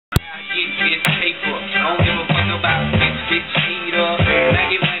get paper. Don't give a fuck about get cheater. I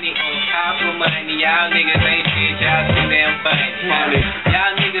get money on top of money. Y'all niggas ain't shit, y'all too damn funny.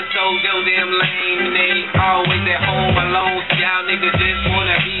 Y'all niggas so goddamn lame. They always at home alone. So y'all niggas just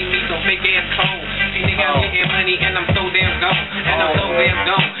wanna be me some fake ass clone. See nigga, I'm getting money and I'm so damn gone. And I'm so damn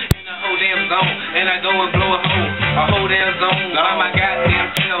gone. And a whole damn zone. And I go and blow a whole damn zone by my goddamn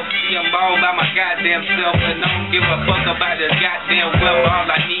self. See, I'm balled by my goddamn self. And I don't give a fuck about the goddamn wealth.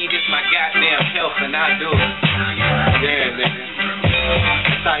 All I need is my goddamn health, and I do it. Yeah, nigga.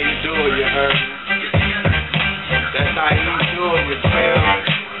 That's how you do it, you heard? That's how you do it, you feel?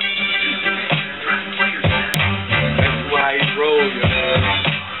 That's why you roll, you heard?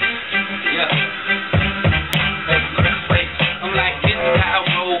 Yeah. I'm like, this is how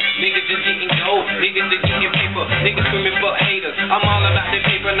I roll. Niggas just getting gold. Niggas just getting paper. Niggas swimming for haters. I'm all about the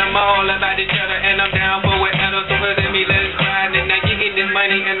paper, and I'm all about each other, and I'm down for whatever. So let me let it ride, and I get this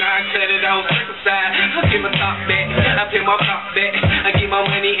money, and I cut it off aside. I get my top back, I pay my pop back. I get my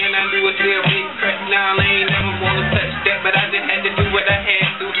money, and I do a still big crack. Now I ain't never wanna touch that, but I just had to do what I had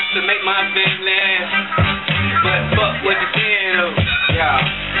to make my family laugh. But fuck what you said, though. Yeah,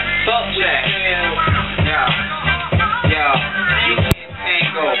 fuck that. Yeah.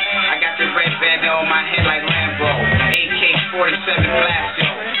 Tango. I got the red band on my head like Rambo. AK-47 blast, yo.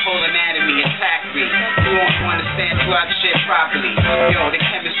 Whole anatomy attack me. You won't understand who I shit properly. Yo, the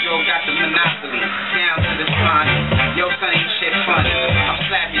Kemistry got the monopoly. Down to the spine. Yo, son, ain't shit funny. I'm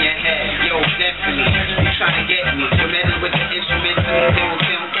slapping your head. Yo, definitely. You trying to get me. Familiar with the instruments and they don't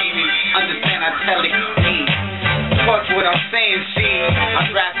even understand. I tell it clean. Fuck what I'm saying, see. I'm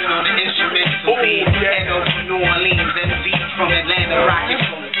rapping on the instruments for me. Ghetto from New Orleans and the beat from Atlanta, rocking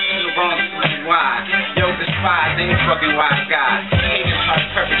from the Bronx to wide. Yo, despise any fucking wise guy. Haters try to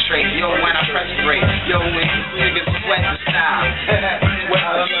perpetrate. Yo, when I perpetrate. Yo, when niggas sweat the style. Sweat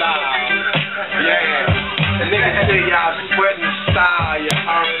the style. Yeah. The niggas say y'all sweating the style, you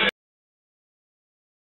heard?